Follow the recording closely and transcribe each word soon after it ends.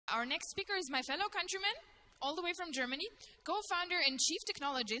Our next speaker is my fellow countryman, all the way from Germany, co-founder and chief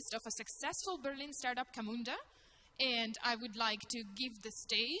technologist of a successful Berlin startup, Camunda. And I would like to give the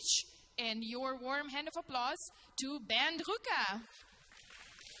stage and your warm hand of applause to Bernd Rücker.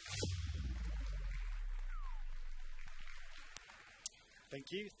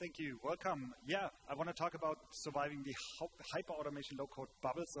 Thank you. Welcome. Yeah, I want to talk about surviving the hyperautomation low-code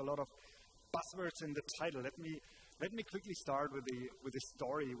bubbles. A lot of buzzwords in the title. Let me quickly start with the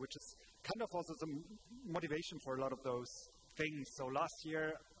story, which is kind of also some motivation for a lot of those things. So last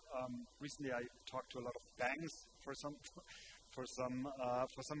year, recently I talked to a lot of banks for some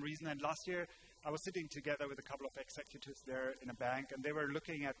reason, and last year I was sitting together with a couple of executives there in a bank, and they were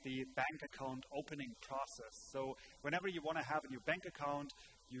looking at the bank account opening process. So whenever you want to have a new bank account,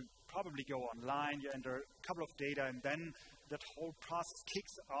 you probably go online, you enter a couple of data, and then that whole process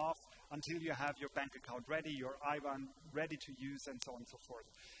kicks off until you have your bank account ready, your IBAN ready to use, and so on and so forth.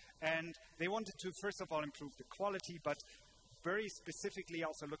 And they wanted to, first of all, improve the quality, but very specifically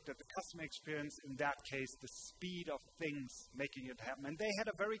also looked at the customer experience, in that case, the speed of things making it happen. And they had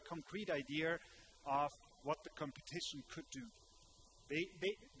a very concrete idea of what the competition could do.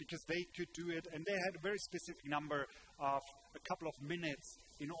 Because they could do it, and they had a very specific number of a couple of minutes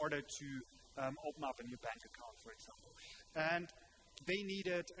in order to open up a new bank account, for example. And they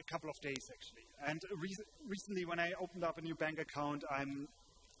needed a couple of days, actually. And recently, when I opened up a new bank account, I'm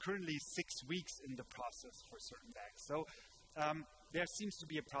currently 6 weeks in the process for certain banks. So there seems to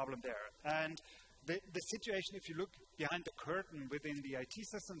be a problem there. And the situation, if you look behind the curtain within the IT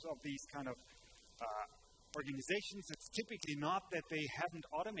systems of these kind of organizations, it's typically not that they haven't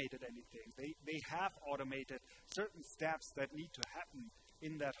automated anything. They have automated certain steps that need to happen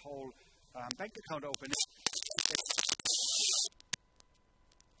in that whole bank account opening.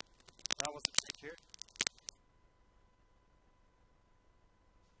 That was the trick here.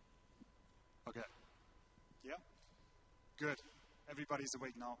 Okay. Yeah? Good. Everybody's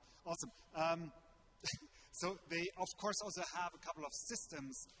awake now. Awesome. So they, of course, also have a couple of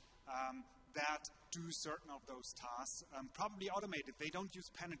systems that do certain of those tasks, probably automated. They don't use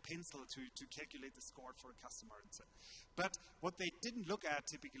pen and pencil to calculate the score for a customer. But what they didn't look at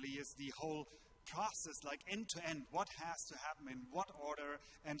typically is the whole process, like end-to-end, what has to happen in what order,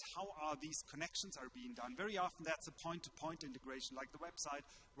 and how are these connections are being done. Very often that's a point-to-point integration, like the website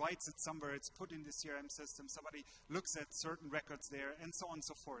writes it somewhere, it's put in the CRM system, somebody looks at certain records there, and so on and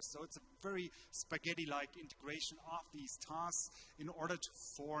so forth. So it's a very spaghetti-like integration of these tasks in order to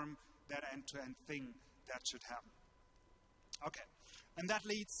form that end-to-end thing that should happen. Okay, and that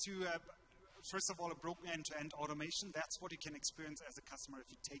leads to first of all, a broken end-to-end automation. That's what you can experience as a customer if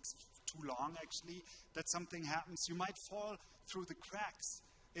it takes too long, actually, that something happens. You might fall through the cracks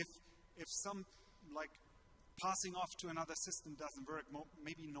if some, like, passing off to another system doesn't work.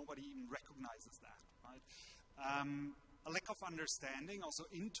 Maybe nobody even recognizes that, right? A lack of understanding also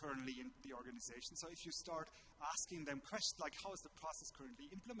internally in the organization. So if you start asking them questions like, how is the process currently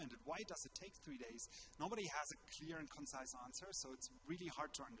implemented? Why does it take 3 days? Nobody has a clear and concise answer, so it's really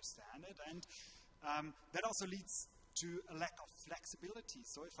hard to understand it. And that also leads to a lack of flexibility.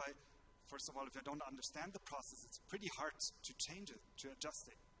 So first of all, if I don't understand the process, it's pretty hard to change it, to adjust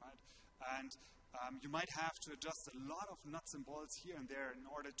it, right? And you might have to adjust a lot of nuts and bolts here and there in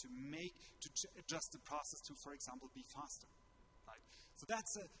order to adjust the process to, for example, be faster, right? So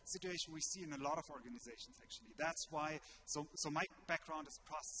that's a situation we see in a lot of organizations, actually. That's why, so my background is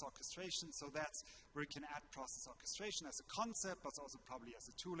process orchestration, so that's where you can add process orchestration as a concept, but also probably as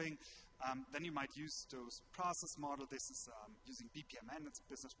a tooling. Then you might use those process model. This is using BPMN, it's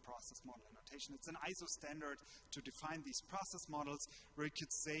business process model annotation. It's an ISO standard to define these process models where you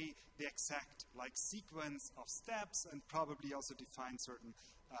could say the exact sequence of steps and probably also define certain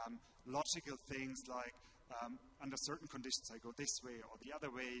logical things like under certain conditions I go this way or the other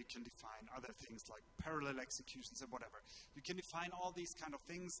way. You can define other things like parallel executions and whatever. You can define all these kind of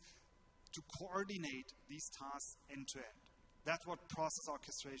things to coordinate these tasks end to end. That's what process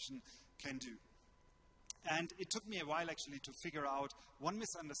orchestration can do. And it took me a while actually to figure out one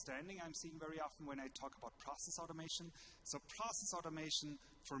misunderstanding I'm seeing very often when I talk about process automation. So process automation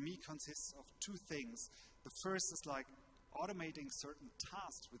for me consists of two things. The first is like automating certain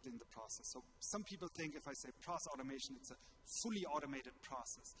tasks within the process. So some people think if I say process automation, it's a fully automated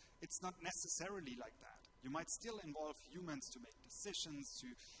process. It's not necessarily like that. You might still involve humans to make decisions, to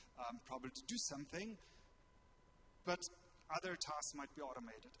probably to do something, but other tasks might be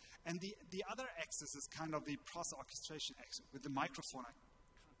automated. And the other axis is kind of the process orchestration axis. With the microphone, I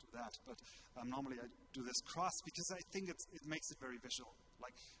can't do that, but normally I do this cross because I think it makes it very visual.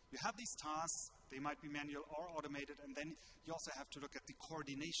 Like, you have these tasks, They might be manual or automated, and then you also have to look at the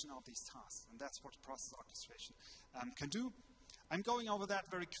coordination of these tasks, and that's what process orchestration can do. I'm going over that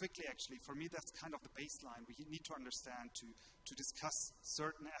very quickly, actually. For me, that's kind of the baseline we need to understand to discuss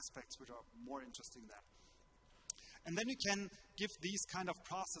certain aspects which are more interesting then. And then you can give these kind of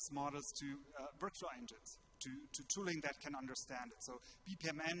process models to workflow engines, to tooling that can understand it. So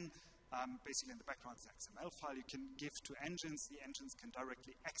BPMN, basically in the background is an XML file you can give to engines. The engines can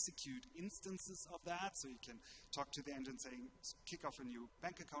directly execute instances of that. So you can talk to the engine saying, kick off a new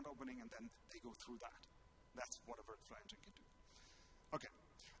bank account opening, and then they go through that. That's what a workflow engine can do. Okay.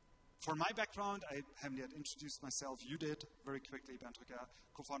 For my background, I haven't yet introduced myself. You did very quickly, Bernd Rücker,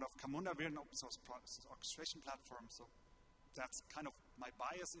 co-founder of Camunda. We're an open source process orchestration platform, so that's kind of my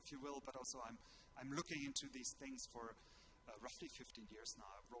bias, if you will, but also I'm looking into these things for roughly 15 years now.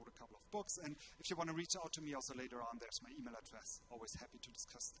 I've wrote a couple of books, and if you want to reach out to me also later on, there's my email address. Always happy to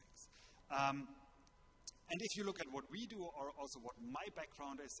discuss things. And if you look at what we do, or also what my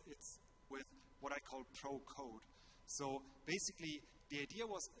background is, it's with what I call pro code. So basically, the idea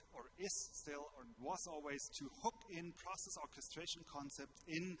was, or is still, or was always, to hook in process orchestration concept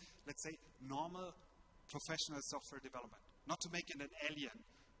in, let's say, normal professional software development. Not to make it an alien.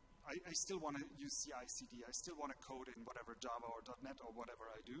 I still want to use CI/CD. I still want to code in whatever Java or .NET or whatever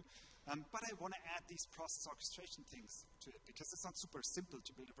I do. But I want to add these process orchestration things to it, because it's not super simple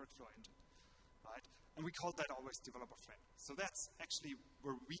to build a workflow engine, right? And we call that always developer friendly. So that's actually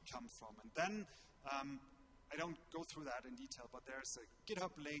where we come from. And then I don't go through that in detail, but there's a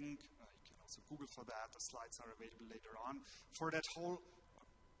GitHub link. You can also Google for that. The slides are available later on for that whole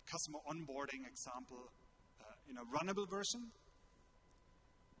customer onboarding example in a runnable version.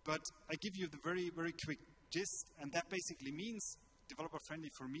 But I give you the very, very quick gist, and that basically means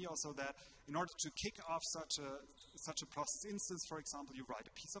developer-friendly for me also, that in order to kick off such a process instance, for example, you write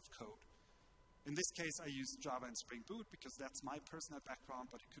a piece of code. In this case, I use Java and Spring Boot because that's my personal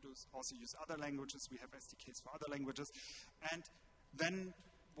background, but you could also use other languages. We have SDKs for other languages. And then,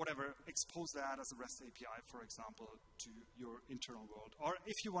 whatever, expose that as a REST API, for example, to your internal world. Or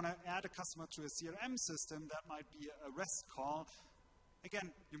if you want to add a customer to a CRM system, that might be a REST call.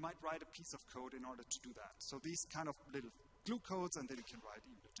 Again, you might write a piece of code in order to do that. So these kind of little glue codes, and then you can write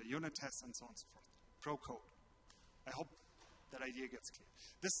unit tests and so on and so forth. Pro code. I hope that idea gets clear.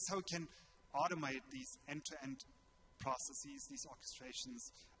 This is how we can automate these end-to-end processes, these orchestrations,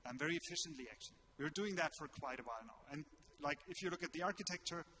 very efficiently, actually. We're doing that for quite a while now. And like, if you look at the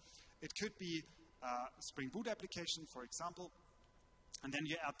architecture, it could be a Spring Boot application, for example, and then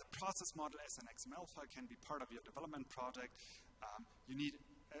you add the process model as an XML file, can be part of your development project. You need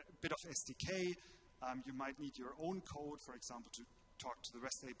a bit of SDK. You might need your own code, for example, to talk to the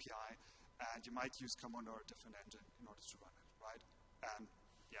REST API, and you might use Camunda or a different engine in order to run it, right? And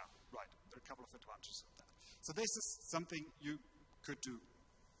yeah, right. There are a couple of advantages of that. So this is something you could do.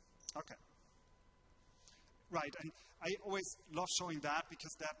 Okay. Right, and I always love showing that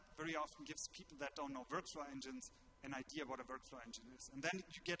because that very often gives people that don't know workflow engines an idea what a workflow engine is. And then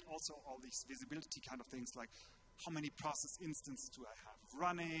you get also all these visibility kind of things like, how many process instances do I have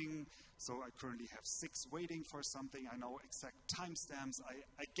running? So I currently have 6 waiting for something. I know exact timestamps.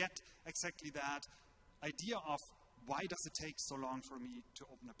 I get exactly that idea of why does it take so long for me to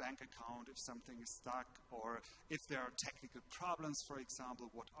open a bank account if something is stuck, or if there are technical problems, for example,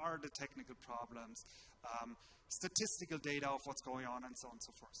 what are the technical problems, statistical data of what's going on, and so on and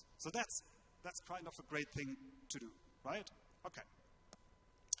so forth. So that's kind of a great thing to do, right? Okay.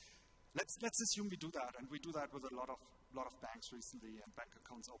 Let's assume we do that, and we do that with a lot of banks recently and bank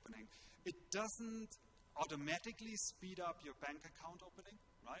accounts opening. It doesn't automatically speed up your bank account opening,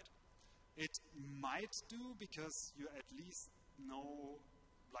 right? It might do because you at least know,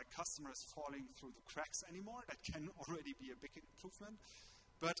 like, customers falling through the cracks anymore. That can already be a big improvement,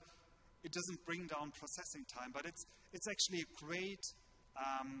 but it doesn't bring down processing time. But it's actually a great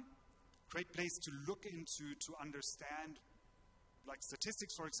place to look into to understand, like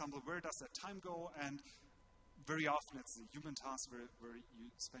statistics, for example, where does that time go? And very often it's a human task where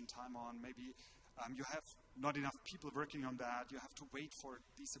you spend time on. Maybe you have not enough people working on that. You have to wait for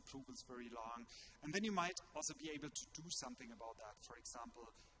these approvals very long. And then you might also be able to do something about that. For example,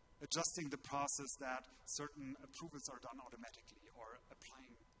 adjusting the process that certain approvals are done automatically, or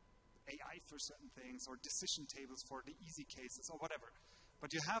applying AI for certain things, or decision tables for the easy cases, or whatever.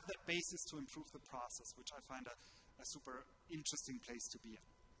 But you have that basis to improve the process, which I find a super interesting place to be in.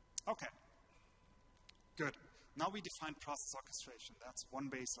 Okay. Good. Now we define process orchestration. That's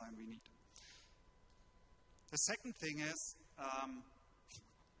one baseline we need. The second thing is,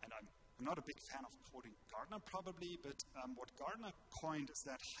 and I'm I'm not a big fan of quoting Gartner probably, but what Gartner coined is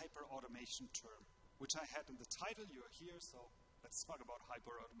that hyperautomation term, which I had in the title. You're here, so let's talk about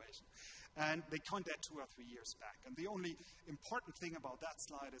hyperautomation. And they coined that 2 or 3 years back. And the only important thing about that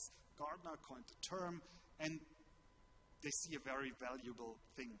slide is Gartner coined the term, and they see a very valuable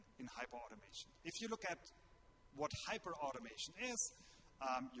thing in hyperautomation. If you look at what hyperautomation is,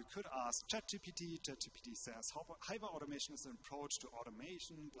 you could ask ChatGPT. ChatGPT says hyperautomation is an approach to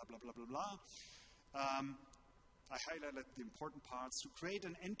automation, blah, blah, blah, blah, blah. I highlighted the important parts: to create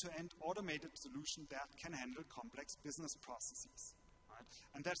an end-to-end automated solution that can handle complex business processes. Right?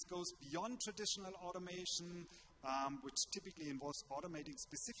 And that goes beyond traditional automation, which typically involves automating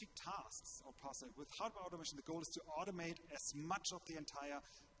specific tasks or process. With hyperautomation, the goal is to automate as much of the entire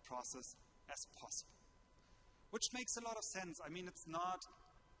process as possible. Which makes a lot of sense. I mean, it's not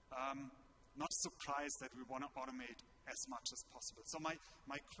a surprise that we want to automate as much as possible. So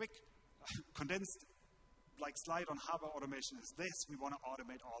my quick condensed slide on hyperautomation is this: we want to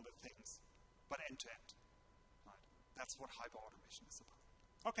automate all the things, but end to end. Right? That's what hyperautomation is about.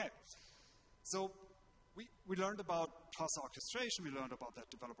 Okay, so we learned about process orchestration. We learned about that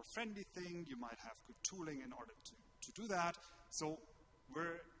developer-friendly thing. You might have good tooling in order to do that. So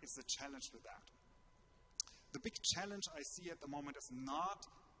where is the challenge with that? The big challenge I see at the moment is not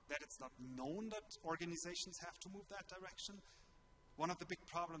that it's not known that organizations have to move that direction. One of the big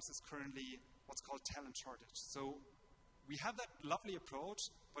problems is currently what's called talent shortage. So we have that lovely approach,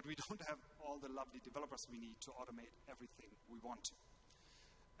 but we don't have all the lovely developers we need to automate everything we want to.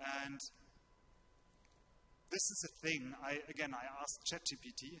 And this is a thing, I asked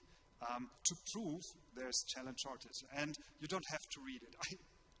ChatGPT to prove there's talent shortage. And you don't have to read it.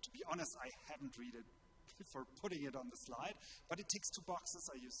 To be honest, I haven't read it for putting it on the slide, but it ticks 2 boxes.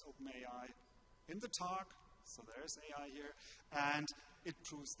 I use OpenAI in the talk, so there's AI here, and it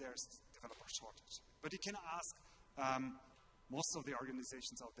proves there's developer shortage. But you can ask most of the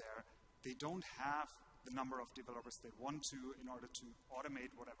organizations out there, they don't have the number of developers they want to in order to automate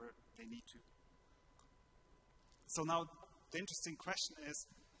whatever they need to. So now the interesting question is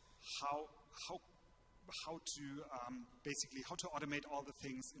how to automate all the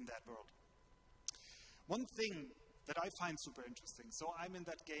things in that world. One thing that I find super interesting, so I'm in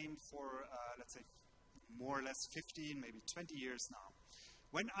that game for, let's say, more or less 15, maybe 20 years now.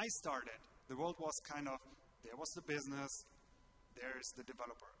 When I started, the world was kind of, there was the business, there's the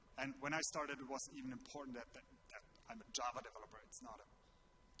developer. And when I started, it was even important that I'm a Java developer. It's not a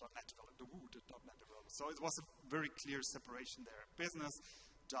 .NET developer, the .NET developer. So it was a very clear separation there. Business,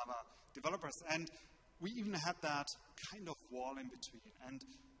 Java developers. And we even had that kind of wall in between. And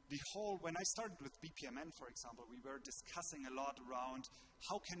when I started with BPMN, for example, we were discussing a lot around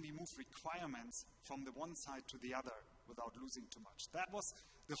how can we move requirements from the one side to the other without losing too much. That was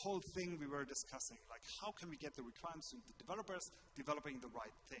the whole thing we were discussing, like how can we get the requirements to the developers developing the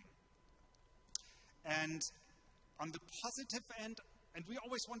right thing. And on the positive end, and we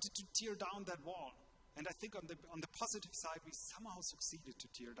always wanted to tear down that wall. And I think on the positive side, we somehow succeeded to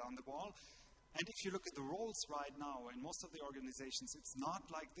tear down the wall. And if you look at the roles right now in most of the organizations, it's not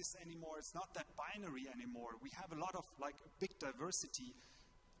like this anymore. It's not that binary anymore. We have a lot of big diverse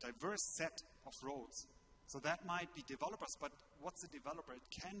set of roles. So that might be developers, but what's a developer? It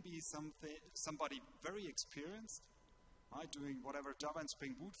can be somebody very experienced, right, doing whatever Java and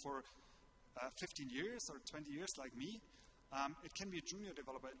Spring Boot for 15 years or 20 years like me. It can be a junior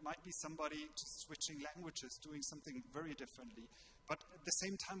developer. It might be somebody just switching languages, doing something very differently. But at the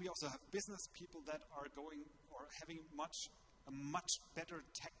same time, we also have business people that are going or having a much better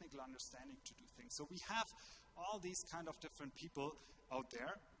technical understanding to do things. So we have all these kind of different people out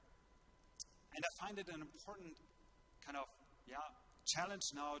there. And I find it an important kind of challenge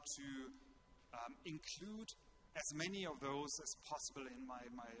now to include as many of those as possible in my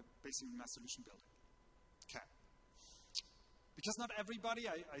solution building. Okay. Because not everybody,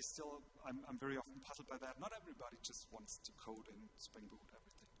 I'm very often puzzled by that, not everybody just wants to code in Spring Boot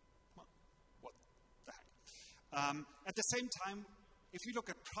everything. Well, what the heck? At the same time, if you look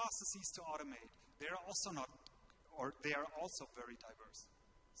at processes to automate, they are also very diverse.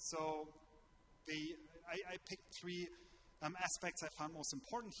 So I picked 3 aspects I found most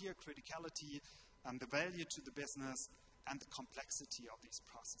important here: criticality, the value to the business, and the complexity of these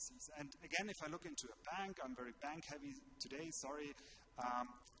processes. And again, if I look into a bank, I'm very bank heavy today, sorry.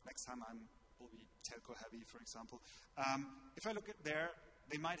 Next time will be telco heavy, for example. If I look at there,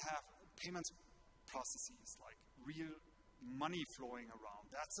 they might have payments processes, like real money flowing around.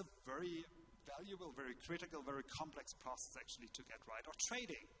 That's a very valuable, very critical, very complex process actually to get right. Or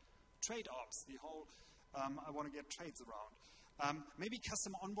trading, trade ops, the whole, I want to get trades around. Maybe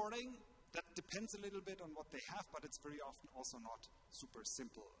custom onboarding. That depends a little bit on what they have, but it's very often also not super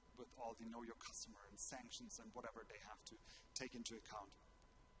simple with all the know your customer and sanctions and whatever they have to take into account.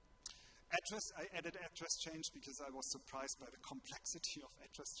 Address, I added address change because I was surprised by the complexity of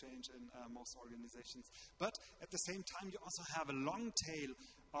address change in most organizations. But at the same time, you also have a long tail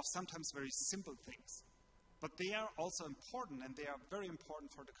of sometimes very simple things. But they are also important, and they are very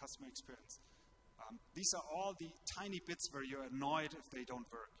important for the customer experience. These are all the tiny bits where you're annoyed if they don't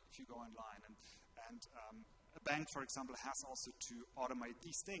work, if you go online. And a bank, for example, has also to automate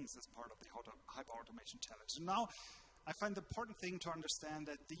these things as part of the Hyperautomation challenge. And now, I find the important thing to understand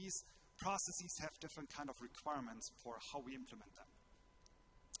that these processes have different kind of requirements for how we implement them.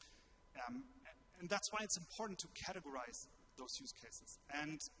 And that's why it's important to categorize those use cases.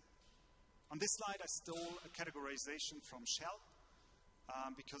 And on this slide, I stole a categorization from Shell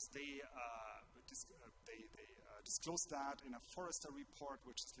because they disclosed that in a Forrester report,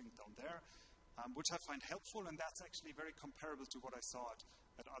 which is linked down there, which I find helpful, and that's actually very comparable to what I saw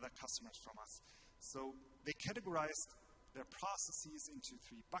at other customers from us. So they categorized their processes into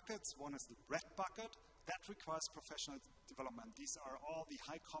 3 buckets. One is the red bucket. That requires professional development. These are all the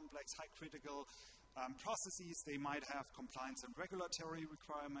high complex, high critical processes. They might have compliance and regulatory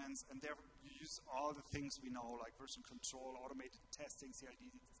requirements, and there you use all the things we know, like version control, automated testing,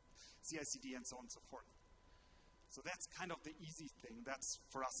 CI/CD, and so on and so forth. So that's kind of the easy thing. That's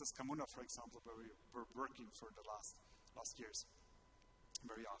for us as Camunda, for example, where we were working for the last years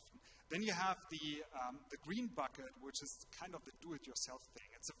very often. Then you have the green bucket, which is kind of the do-it-yourself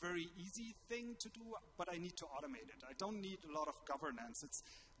thing. It's a very easy thing to do, but I need to automate it. I don't need a lot of governance. It's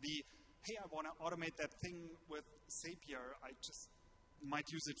the, hey, I want to automate that thing with Zapier. I just might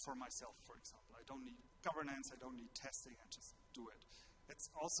use it for myself, for example. I don't need governance. I don't need testing. I just do it. It's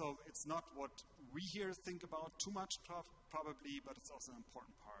not what we here think about too much probably, but it's also an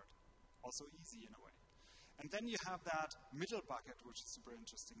important part. Also easy in a way. And then you have that middle bucket, which is super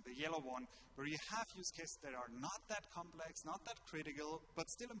interesting, the yellow one, where you have use cases that are not that complex, not that critical, but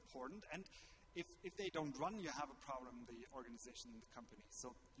still important. And if they don't run, you have a problem in the organization, in the company.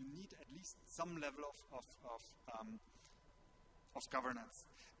 So you need at least some level of governance.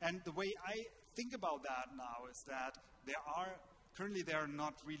 And the way I think about that now is that currently there are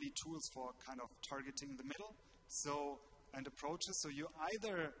not really tools for kind of targeting the middle and approaches. So you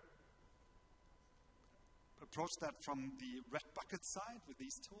either approach that from the red bucket side with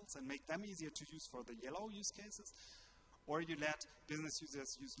these tools and make them easier to use for the yellow use cases, or you let business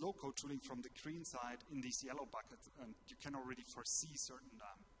users use low-code tooling from the green side in these yellow buckets, and you can already foresee certain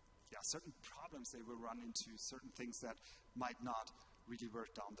problems they will run into, certain things that might not really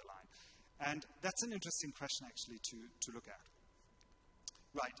work down the line. And that's an interesting question actually to look at.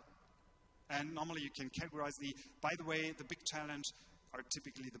 Right. And normally you can categorize by the way, the big challenge are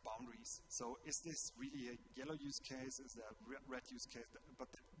typically the boundaries. So is this really a yellow use case? Is there a red use case? But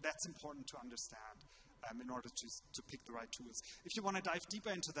that's important to understand in order to pick the right tools. If you want to dive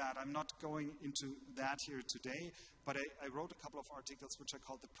deeper into that, I'm not going into that here today, but I wrote a couple of articles which I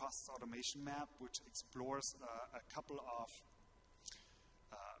called the Process Automation Map, which explores a couple of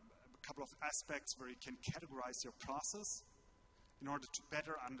aspects where you can categorize your process in order to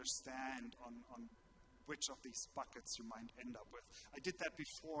better understand on which of these buckets you might end up with. I did that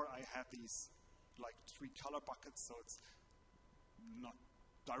before. I had these like 3 color buckets, so it's not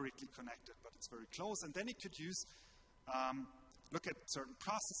directly connected, but it's very close. And then you could look at certain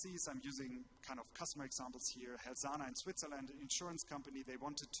processes. I'm using kind of customer examples here. Helsana in Switzerland, an insurance company, they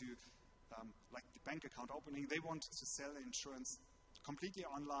wanted to, like the bank account opening, they wanted to sell the insurance completely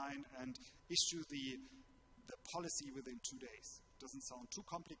online and issue the policy within 2 days. Doesn't sound too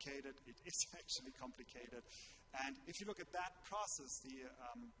complicated. It is actually complicated. And if you look at that process, the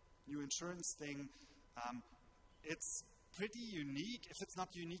new insurance thing, it's pretty unique. If it's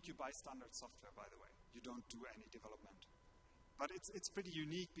not unique, you buy standard software, by the way. You don't do any development. But it's pretty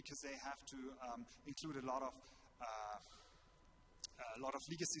unique because they have to include a lot of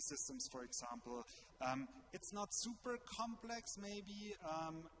legacy systems, for example. It's not super complex, maybe,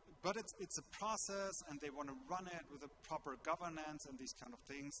 but it's a process, and they want to run it with a proper governance and these kind of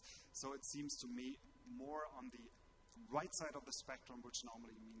things. So it seems to me more on the right side of the spectrum, which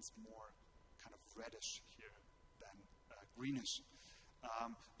normally means more kind of reddish here than greenish.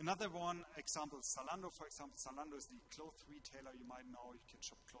 Another one example is Zalando, for example. Zalando is the clothes retailer you might know. You can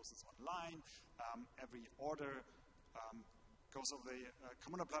shop clothes online. Every order goes over the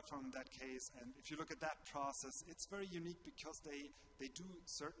Camunda platform in that case. And if you look at that process, it's very unique because they do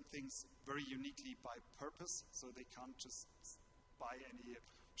certain things very uniquely by purpose. So they can't just buy any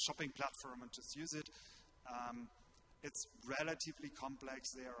shopping platform and just use it. It's relatively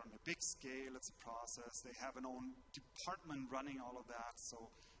complex. They are on a big scale. It's a process. They have an own department running all of that. So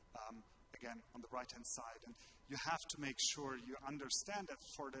again, on the right-hand side. And you have to make sure you understand that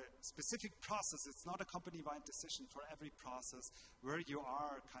for the specific process, it's not a company-wide decision for every process where you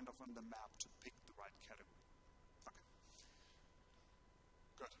are kind of on the map to pick the right category. Okay.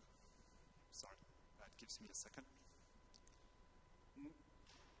 Good. Sorry, that gives me a second.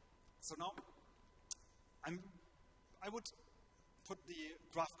 So now, I would put the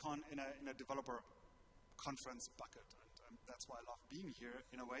GraphCon in a developer conference bucket, and that's why I love being here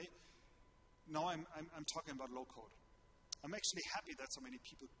in a way. Now I'm talking about low code. I'm actually happy that so many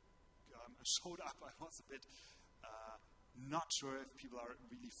people showed up. I was a bit not sure if people are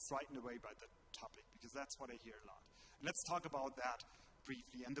really frightened away by the topic, because that's what I hear a lot. And let's talk about that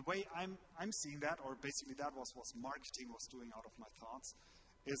briefly. And the way I'm seeing that, or basically that was what marketing was doing out of my thoughts,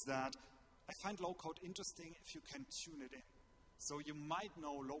 is that I find low code interesting if you can tune it in. So you might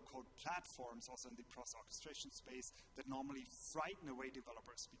know low-code platforms also in the process orchestration space that normally frighten away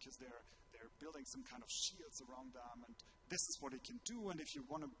developers because they're building some kind of shields around them, and this is what it can do. And if you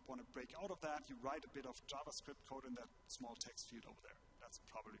want to break out of that, you write a bit of JavaScript code in that small text field over there. That's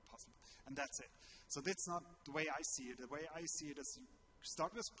probably possible, and that's it. So that's not the way I see it. The way I see it is you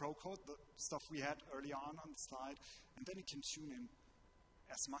start with pro code, the stuff we had early on the slide, and then you can tune in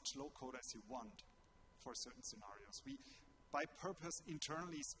as much low code as you want for certain scenarios. We by purpose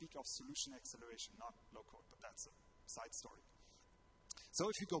internally speak of solution acceleration, not low code, but that's a side story. So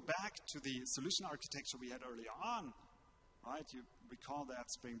if you go back to the solution architecture we had earlier on, right, you recall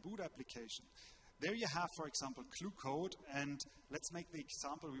that Spring Boot application. There you have, for example, glue code, and let's make the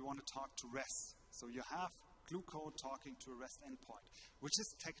example we want to talk to REST. So you have glue code talking to a REST endpoint, which is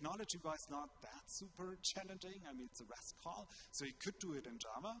technology-wise not that super challenging. I mean, it's a REST call, so you could do it in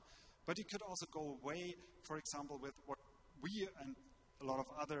Java, but you could also go away, for example, with what we and a lot of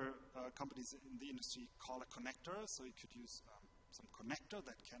other companies in the industry call a connector. So you could use some connector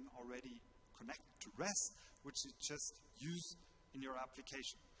that can already connect to REST, which you just use in your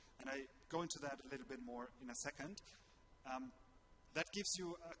application. And I go into that a little bit more in a second. That gives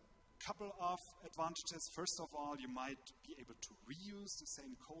you a couple of advantages. First of all, you might be able to reuse the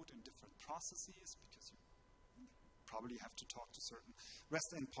same code in different processes because you probably have to talk to certain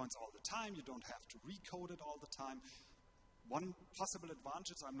REST endpoints all the time. You don't have to recode it all the time. One possible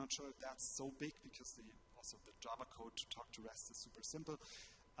advantage, I'm not sure if that's so big because also the Java code to talk to REST is super simple,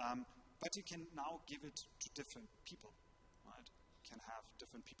 but you can now give it to different people, right? You can have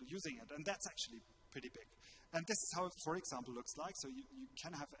different people using it, and that's actually pretty big. And this is how it, for example, looks like. So you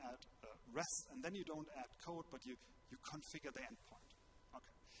can have add REST, and then you don't add code, but you configure the endpoint.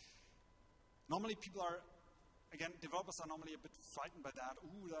 Okay. Normally people are, again, developers are normally a bit frightened by that.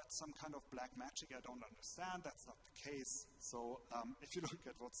 Ooh, that's some kind of black magic I don't understand. That's not the case. So if you look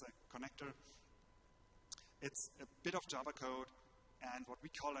at what's a connector, it's a bit of Java code and what we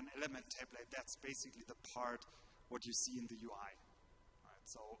call an element template. That's basically the part what you see in the UI. Right,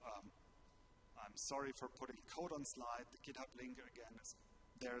 so I'm sorry for putting code on slide. The GitHub link, again, is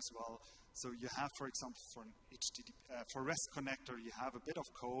there as well. So you have, for example, for an for REST connector, you have a bit of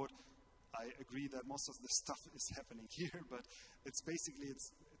code. I agree that most of the stuff is happening here, but it's basically,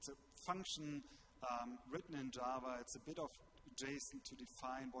 it's a function written in Java. It's a bit of JSON to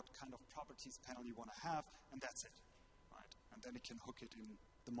define what kind of properties panel you want to have, and that's it, right? And then you can hook it in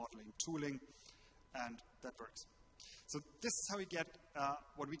the modeling tooling, and that works. So this is how we get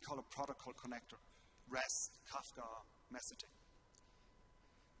what we call a protocol connector, REST, Kafka, messaging.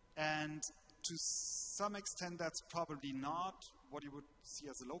 And to some extent, that's probably not what you would see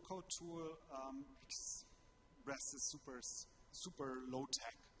as a low-code tool, because REST is super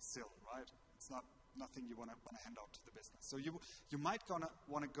low-tech still, right? It's not nothing you want to hand out to the business. So you might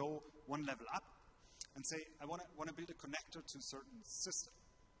want to go one level up and say, I want to build a connector to a certain system.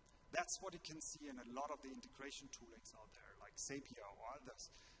 That's what you can see in a lot of the integration toolings out there, like Zapier or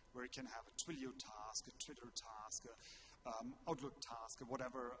others, where you can have a Twilio task, a Twitter task, Outlook task, or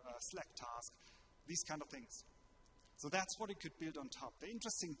whatever, Slack task, these kind of things. So that's what it could build on top. The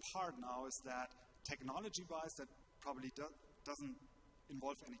interesting part now is that technology-wise, that probably doesn't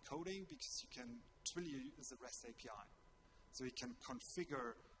involve any coding because you can, Twilio is a REST API. So you can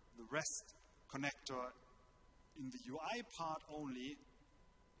configure the REST connector in the UI part only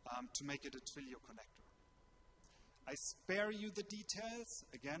to make it a Twilio connector. I spare you the details.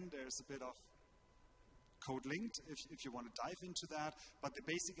 Again, there's a bit of code linked if you want to dive into that, but the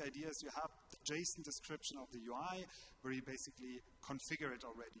basic idea is you have the JSON description of the UI where you basically configure it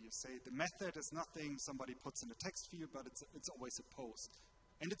already. You say the method is nothing somebody puts in a text field, but it's always a post.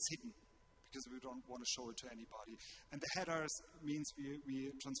 And it's hidden because we don't want to show it to anybody. And the headers means we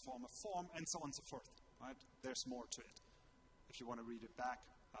transform a form, and so on and so forth, right? There's more to it. If you want to read it back,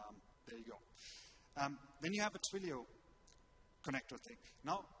 there you go. Then you have a Twilio connector thing.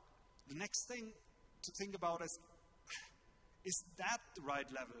 Now, the next thing to think about is that the right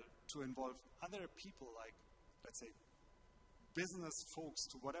level to involve other people, like, let's say, business folks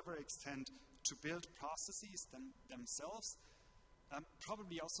to whatever extent, to build processes themselves?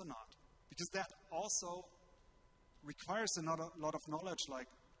 Probably also not. Because that also requires a lot of knowledge, like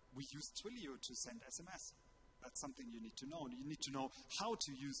we use Twilio to send SMS. That's something you need to know. You need to know how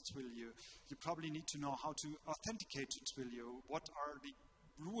to use Twilio. You probably need to know how to authenticate to Twilio. What are the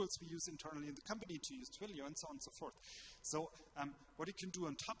rules we use internally in the company to use Twilio, and so on and so forth. So what you can do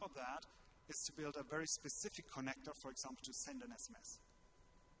on top of that is to build a very specific connector, for example, to send an SMS.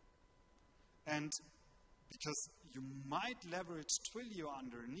 And because you might leverage Twilio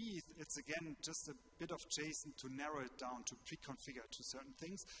underneath, it's again just a bit of JSON to narrow it down, to pre-configure to certain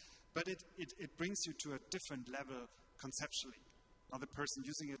things. But it brings you to a different level conceptually. Now the person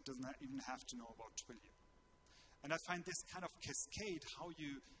using it doesn't even have to know about Twilio. And I find this kind of cascade, how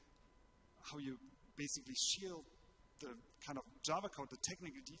you basically shield the kind of Java code, the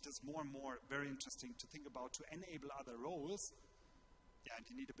technical details, more and more very interesting to think about, to enable other roles. Yeah, and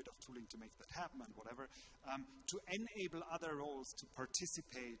you need a bit of tooling to make that happen and whatever. To enable other roles to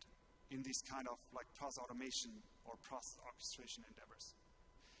participate in these kind of like process automation or process orchestration endeavors.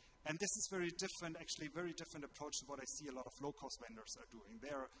 And this is very different, actually very different approach to what I see a lot of low-cost vendors are doing.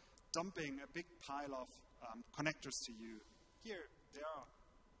 They're dumping a big pile of connectors to you. Here, they are.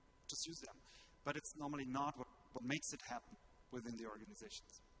 Just use them. But it's normally not what makes it happen within the organizations.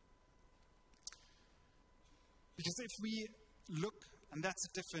 Because if we look, and that's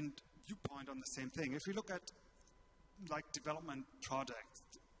a different viewpoint on the same thing, if we look at like development projects,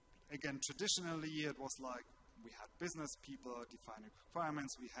 again, traditionally it was like we had business people defining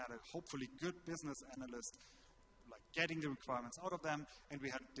requirements, we had a hopefully good business analyst like getting the requirements out of them, and we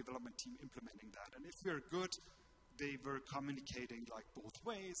had a development team implementing that. And if we were good, they were communicating like both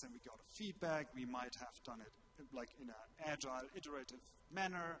ways, and we got a feedback. We might have done it like in an agile, iterative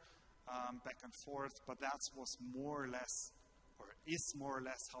manner, back and forth, but that was more or less, or is more or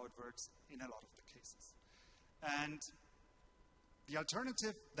less how it works in a lot of the cases. And the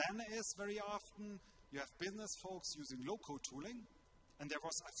alternative then is very often you have business folks using low-code tooling, and there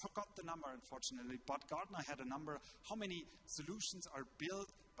was, I forgot the number unfortunately, but Gartner had a number, how many solutions are built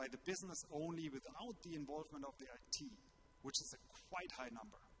by the business only without the involvement of the IT, which is a quite high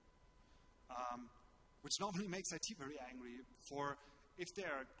number. Which normally makes IT very angry. For if there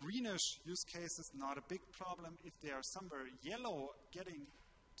are greenish use cases, not a big problem. If they are somewhere yellow, getting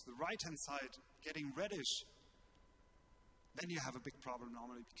to the right-hand side, getting reddish, then you have a big problem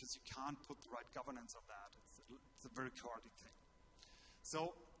normally because you can't put the right governance on that. It's a very chaotic thing.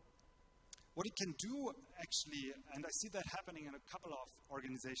 So what you can do actually, and I see that happening in a couple of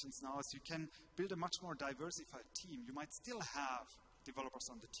organizations now, is you can build a much more diversified team. You might still have developers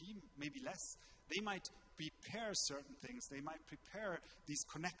on the team, maybe less. They might prepare certain things. They might prepare these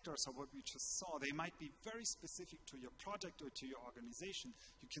connectors or what we just saw. They might be very specific to your project or to your organization.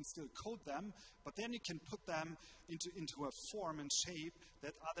 You can still code them, but then you can put them into a form and shape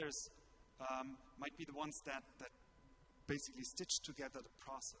that others might be the ones that basically stitch together the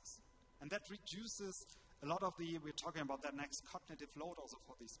process. And that reduces a lot of we're talking about that next cognitive load also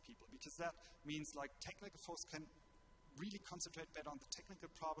for these people, because that means like technical folks can really concentrate better on the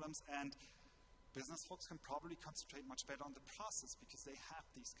technical problems, and business folks can probably concentrate much better on the process because they have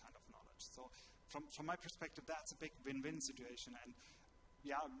these kind of knowledge. So from my perspective, that's a big win-win situation. And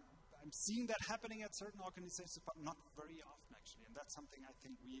yeah, I'm seeing that happening at certain organizations, but not very often actually. And that's something I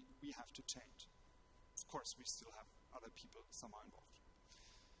think we have to change. Of course, we still have other people somehow involved.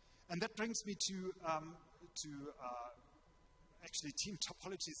 And that brings me to actually team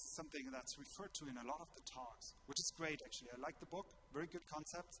topologies is something that's referred to in a lot of the talks, which is great actually. I like the book, very good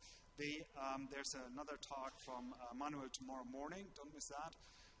concepts. There's another talk from Manuel tomorrow morning, don't miss that.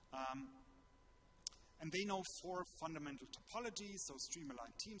 And they know 4 fundamental topologies, so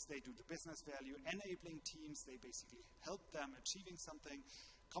stream-aligned teams, they do the business value. Enabling teams, they basically help them achieving something.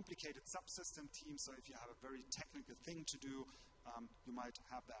 Complicated subsystem teams, so if you have a very technical thing to do, you might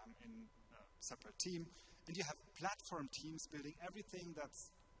have them in a separate team. And you have platform teams building everything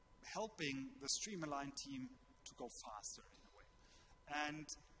that's helping the stream-aligned team to go faster in a way. And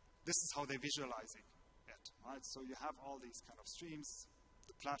this is how they visualize it, right? So you have all these kind of streams,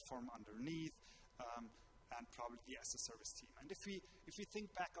 the platform underneath, and probably the as a service team. And if we think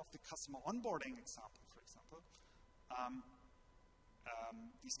back of the customer onboarding example, for example,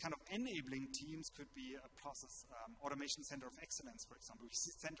 these kind of enabling teams could be a process automation center of excellence, for example. We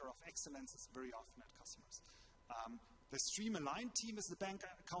see center of excellence is very often at customers. The stream-aligned team is the bank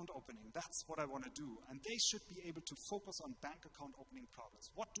account opening. That's what I want to do. And they should be able to focus on bank account opening problems.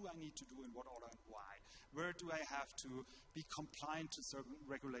 What do I need to do in what order and why? Where do I have to be compliant to certain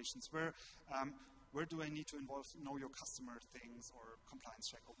regulations? Where do I need to involve know your customer things or compliance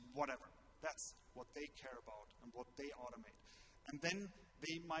check or whatever? That's what they care about and what they automate. And then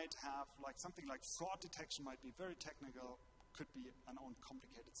they might have something like fraud detection might be very technical, could be an own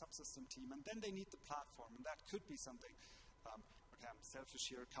complicated subsystem team, and then they need the platform, and that could be something, okay, I'm selfish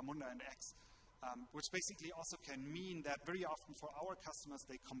here, Camunda and X, which basically also can mean that very often for our customers,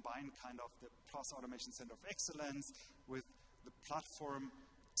 they combine kind of the process automation center of excellence with the platform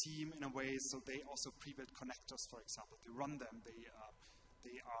team in a way, so they also pre-build connectors, for example. They run them.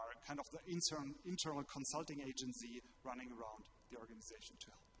 They are kind of the internal consulting agency running around the organization to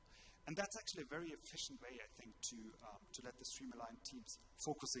help. And that's actually a very efficient way, I think, to let the stream-aligned teams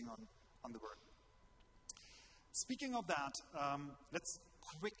focusing on the work. Speaking of that, let's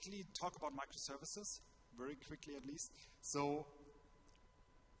quickly talk about microservices, very quickly at least. So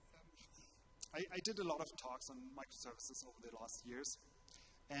I did a lot of talks on microservices over the last years.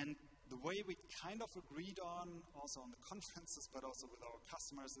 And the way we kind of agreed on, also on the conferences, but also with our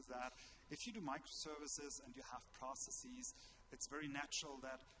customers, is that if you do microservices and you have processes, it's very natural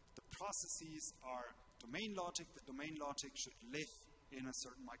that the processes are domain logic. The domain logic should live in a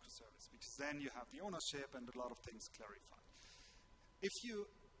certain microservice, because then you have the ownership and a lot of things clarified. If you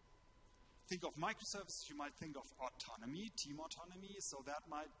think of microservices, you might think of autonomy, team autonomy. So that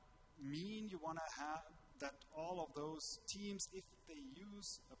might mean you want to have that all of those teams, if they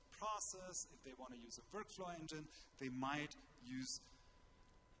use a process, if they want to use a workflow engine, they might use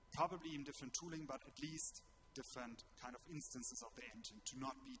probably in different tooling, but at least different kind of instances of the engine to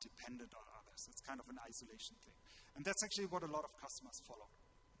not be dependent on others. It's kind of an isolation thing. And that's actually what a lot of customers follow.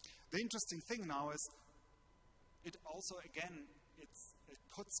 The interesting thing now is it also, again, it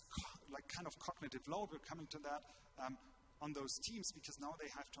puts kind of cognitive load, we're coming to that, on those teams, because now they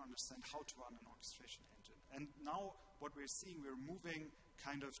have to understand how to run an orchestration engine. And now what we're seeing, we're moving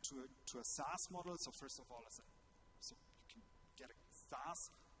kind of to a SaaS model. So first of all, so you can get a SaaS.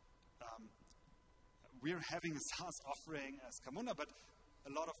 We're having a SaaS offering as Camunda, but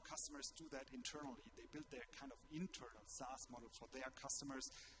a lot of customers do that internally. They build their kind of internal SaaS model for their customers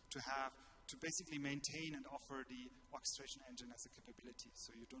to basically maintain and offer the orchestration engine as a capability,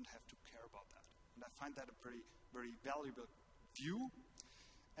 so you don't have to care about that. And I find that a very, very valuable view.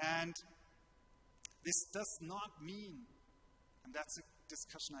 And this does not mean, and that's a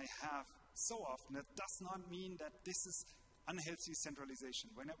discussion I have so often, it does not mean that this is unhealthy centralization.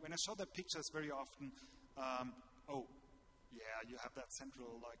 When I show the pictures very often, oh, yeah, you have that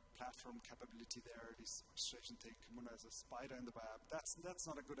central platform capability there, this orchestration thing, Camunda is a spider in the web. That's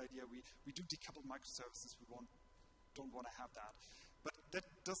not a good idea. We do decoupled microservices. We don't want to have that. But that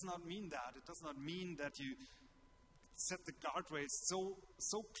does not mean that. It does not mean that you set the guardrails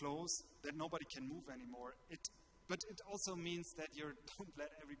so close that nobody can move anymore. But it also means that you don't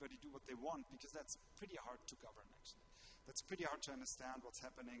let everybody do what they want, because that's pretty hard to govern, actually. That's pretty hard to understand what's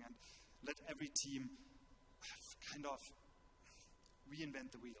happening and let every team kind of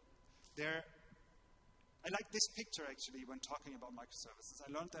reinvent the wheel. I like this picture, actually, when talking about microservices.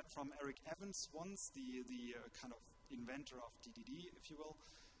 I learned that from Eric Evans once, the kind of inventor of DDD, if you will.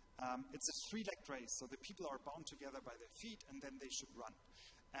 It's a three-legged race, so the people are bound together by their feet, and then they should run.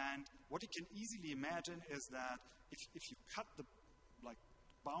 And what you can easily imagine is that if you cut the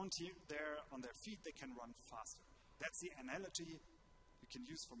bound here, there on their feet, they can run faster. That's the analogy you can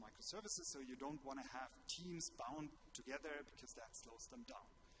use for microservices, so you don't want to have teams bound together, because that slows them down.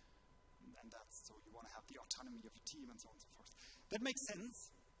 And so you want to have the autonomy of a team and so on and so forth. That makes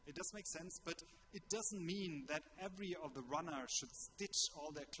sense. It does make sense, but it doesn't mean that every of the runners should stitch all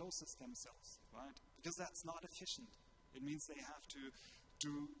their closest themselves, right? Because that's not efficient. It means they have to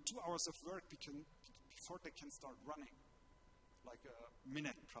do 2 hours of work before they can start running, like a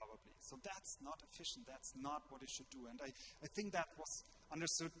minute probably. So that's not efficient. That's not what it should do. And I think that was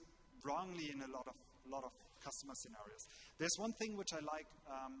understood wrongly in a lot of customer scenarios. There's one thing which I like.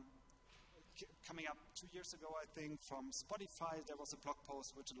 Coming up 2 years ago, I think, from Spotify, there was a blog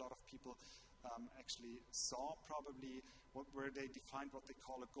post which a lot of people actually saw, probably, where they defined what they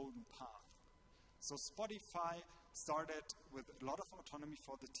call a golden path. So Spotify started with a lot of autonomy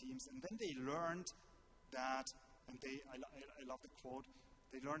for the teams, and then they learned that, and I love the quote,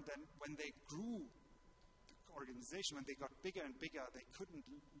 they learned that when they grew the organization, when they got bigger and bigger, they couldn't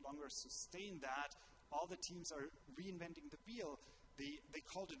longer sustain that. All the teams are reinventing the wheel. they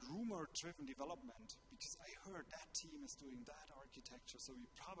called it rumor-driven development because I heard that team is doing that architecture, so we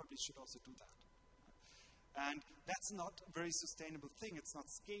probably should also do that. And that's not a very sustainable thing. It's not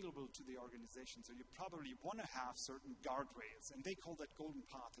scalable to the organization. So you probably want to have certain guardrails, and they call that golden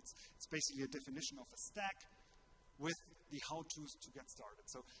path. It's basically a definition of a stack with the how-tos to get started.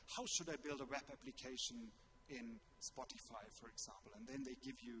 So how should I build a web application in Spotify, for example? And then they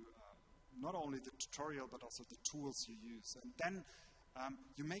give you not only the tutorial, but also the tools you use. And then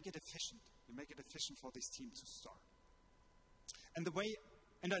you make it efficient. You make it efficient for this team to start. And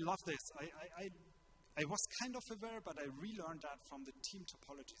I love this. I was kind of aware, but I relearned that from the team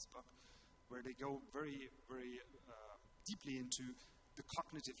topologies book, where they go very, very deeply into the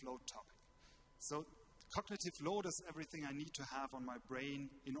cognitive load topic. So cognitive load is everything I need to have on my brain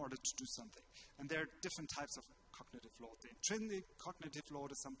in order to do something. And there are different types of cognitive load. The intrinsic cognitive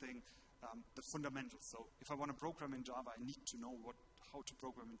load is something, the fundamentals. So if I want to program in Java, I need to know how to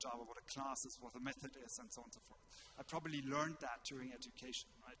program in Java, what a class is, what a method is, and so on and so forth. I probably learned that during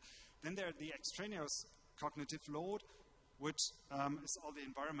education, right? Then there are the extraneous cognitive load, which is all the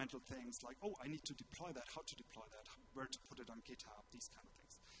environmental things like, oh, I need to deploy that, how to deploy that, where to put it on GitHub, these kind of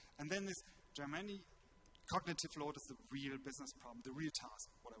things. And then this Germany cognitive load is the real business problem, the real task,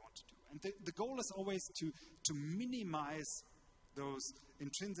 what I want to do. And the goal is always to minimize those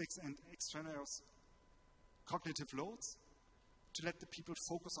intrinsics and extraneous cognitive loads to let the people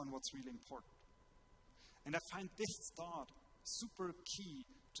focus on what's really important. And I find this thought super key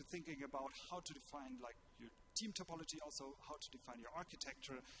to thinking about how to define like your team topology, also how to define your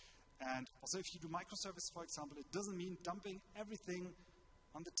architecture. And also if you do microservice, for example, it doesn't mean dumping everything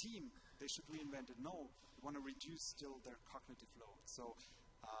on the team. They should reinvent it. No, you want to reduce still their cognitive load. So,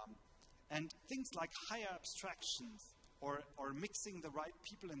 and things like higher abstractions or mixing the right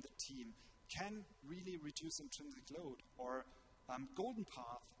people in the team can really reduce intrinsic load. Or golden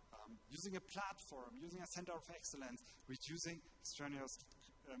path, using a platform, using a center of excellence, reducing extraneous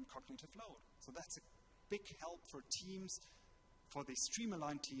cognitive load. So that's a big help for teams, for the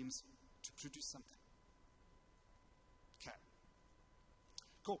stream-aligned teams, to produce something. Okay.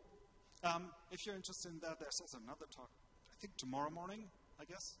 Cool. If you're interested in that, there's also another talk, I think tomorrow morning, I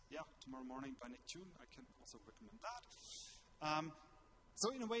guess. Yeah, tomorrow morning by Nick Tune. I can also recommend that.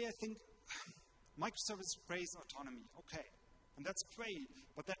 So in a way, I think microservice praise autonomy. Okay. And that's great,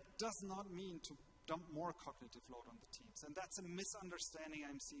 but that does not mean to dump more cognitive load on the teams. And that's a misunderstanding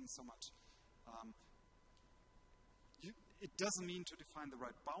I'm seeing so much. It doesn't mean to define the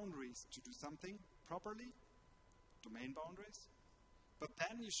right boundaries to do something properly, domain boundaries, but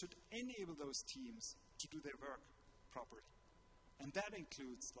then you should enable those teams to do their work properly. And that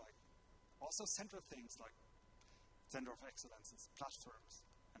includes like also central things like center of excellences, platforms,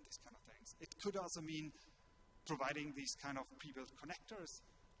 and these kind of things. It could also mean providing these kind of pre-built connectors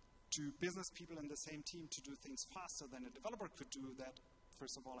to business people in the same team to do things faster than a developer could do that,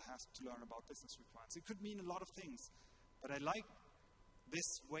 first of all, has to learn about business requirements. It could mean a lot of things, but I like this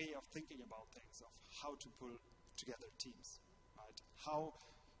way of thinking about things, of how to pull together teams, right? How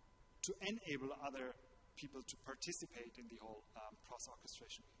to enable other people to participate in the whole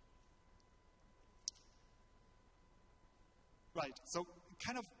cross-orchestration. Right, so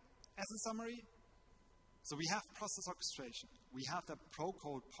kind of as a summary, so we have process orchestration. We have the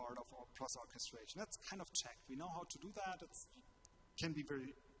pro-code part of our process orchestration. That's kind of checked. We know how to do that. It's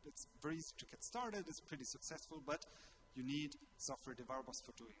very easy to get started. It's pretty successful, but you need software developers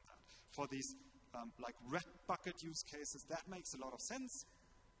for doing that. For these like red bucket use cases, that makes a lot of sense,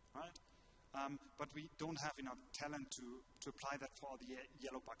 right? But we don't have enough talent to apply that for all the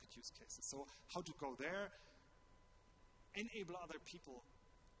yellow bucket use cases. So how to go there? Enable other people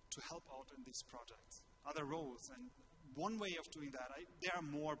to help out in these projects, other roles. And one way of doing that, there are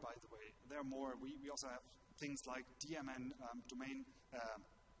more, by the way. There are more. We also have things like DMN, domain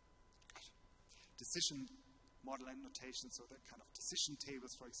decision model and notation, so that kind of decision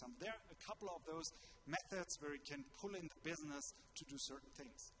tables, for example. There are a couple of those methods where you can pull in the business to do certain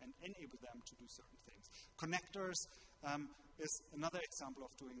things and enable them to do certain things. Connectors is another example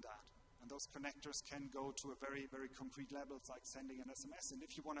of doing that. And those connectors can go to a very, very concrete level, like sending an SMS. And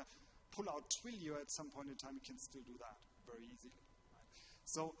if you want to pull out Twilio at some point in time, you can still do that very easily. Right?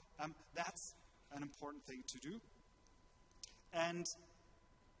 So that's an important thing to do. And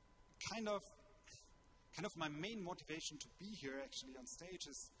kind of my main motivation to be here actually on stage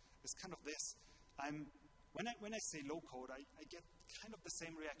is kind of this. When I say low code, I get kind of the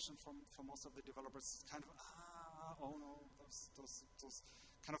same reaction from most of the developers. It's kind of, oh no, those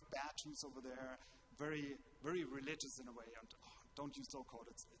kind of bad tools over there, very, very religious in a way, and don't use low code,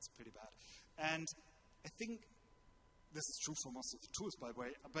 it's pretty bad. And I think this is true for most of the tools, by the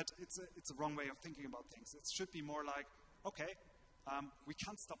way, but it's a wrong way of thinking about things. It should be more like, okay, we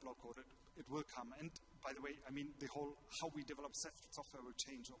can't stop low-code. It will come. And by the way, I mean, the whole how we develop software will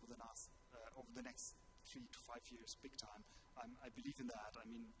change over the next 3 to 5 years, big time. I believe in that. I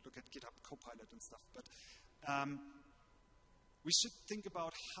mean, look at GitHub Copilot and stuff. But we should think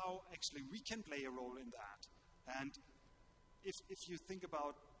about how actually we can play a role in that. And if you think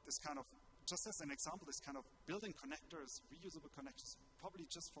about this kind of, just as an example, this kind of building connectors, reusable connectors, probably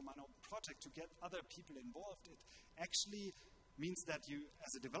just for my own project to get other people involved, it actually means that you,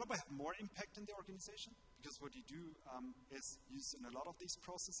 as a developer, have more impact in the organization, because what you do is use in a lot of these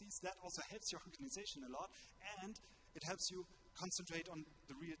processes. That also helps your organization a lot, and it helps you concentrate on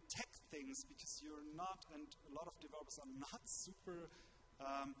the real tech things, because you're not, and a lot of developers are not super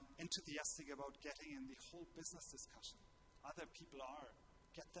enthusiastic about getting in the whole business discussion. Other people are.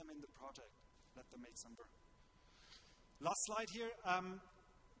 Get them in the project. Let them make some work. Last slide here.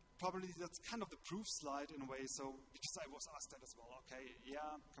 Probably that's kind of the proof slide in a way. So, because I was asked that as well. Okay, yeah,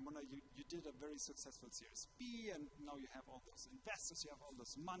 Camunda, you did a very successful Series B, and now you have all those investors, you have all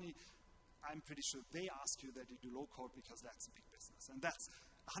this money. I'm pretty sure they ask you that you do low code because that's a big business. And that's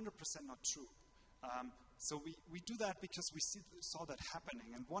 100% not true. So we do that because we saw that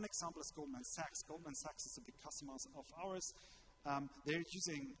happening. And one example is Goldman Sachs. Goldman Sachs is a big customer of ours. They're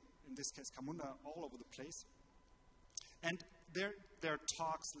using, in this case, Camunda all over the place. And there are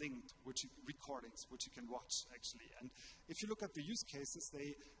talks linked, recordings, which you can watch, actually. And if you look at the use cases,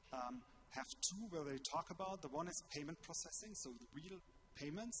 they have two where they talk about. The one is payment processing, so the real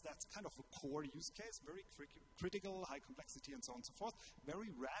payments. That's kind of a core use case, very critical, high complexity, and so on and so forth. Very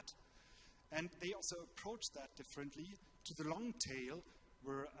rad. And they also approach that differently to the long tail,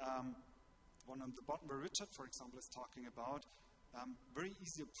 where one on the bottom, where Richard, for example, is talking about very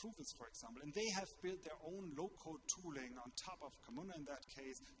easy approvals, for example. And they have built their own low-code tooling on top of Camunda, in that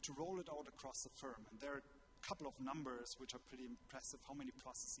case, to roll it out across the firm. And there are a couple of numbers which are pretty impressive, how many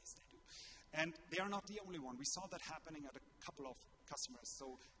processes they do. And they are not the only one. We saw that happening at a couple of customers.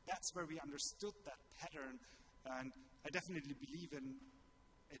 So that's where we understood that pattern. And I definitely believe in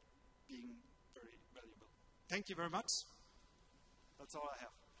it being very valuable. Thank you very much. That's all I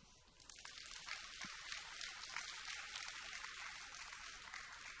have.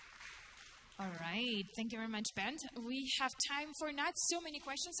 All right. Thank you very much, Bernd. We have time for not so many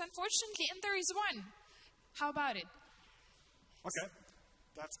questions, unfortunately, and there is one. How about it? Okay.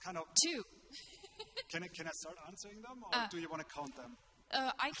 That's kind of... Two. Can I start answering them, or do you want to count them?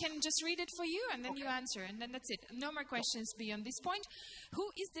 I can just read it for you, and then you answer, and then that's it. No more questions beyond this point. Who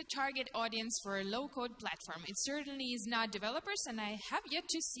is the target audience for a low-code platform? It certainly is not developers, and I have yet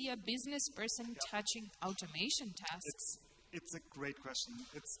to see a business person touching automation tasks. It's a great question.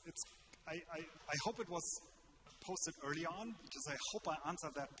 I hope it was posted early on, because I hope I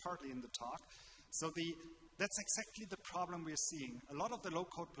answered that partly in the talk. So that's exactly the problem we're seeing. A lot of the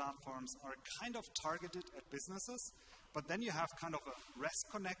low-code platforms are kind of targeted at businesses, but then you have kind of a REST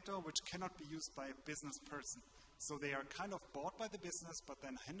connector which cannot be used by a business person. So they are kind of bought by the business, but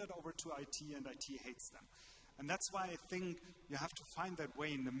then handed over to IT, and IT hates them. And that's why I think you have to find that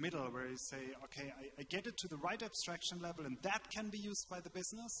way in the middle where you say, okay, I get it to the right abstraction level, and that can be used by the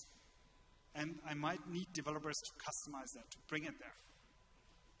business, and I might need developers to customize that, to bring it there.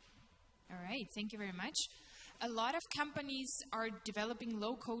 All right, thank you very much. A lot of companies are developing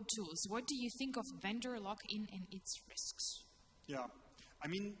low-code tools. What do you think of vendor lock-in and its risks? Yeah, I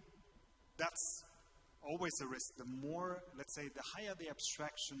mean, that's always a risk. The more, let's say, the higher the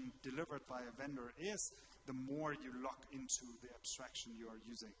abstraction delivered by a vendor is, the more you lock into the abstraction you are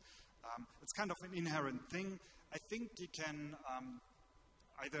using. It's kind of an inherent thing. I think you can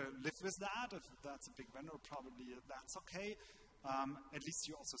either live with that. If that's a big vendor, probably that's okay. At least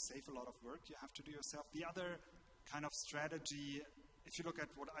you also save a lot of work you have to do yourself. The other kind of strategy, if you look at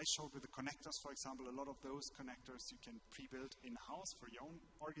what I showed with the connectors, for example, a lot of those connectors you can pre-build in-house for your own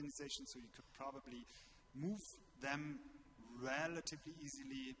organization, so you could probably move them relatively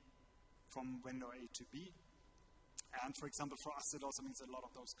easily from vendor A to B. And for example, for us, it also means a lot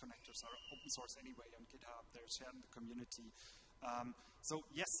of those connectors are open source anyway on GitHub. They're shared in the community. So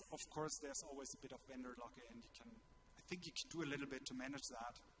yes, of course, there's always a bit of vendor lock-in. I think you can do a little bit to manage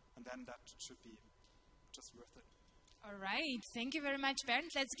that, and then that should be just worth it. All right. Thank you very much, Bernd.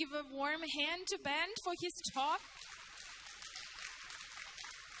 Let's give a warm hand to Bernd for his talk.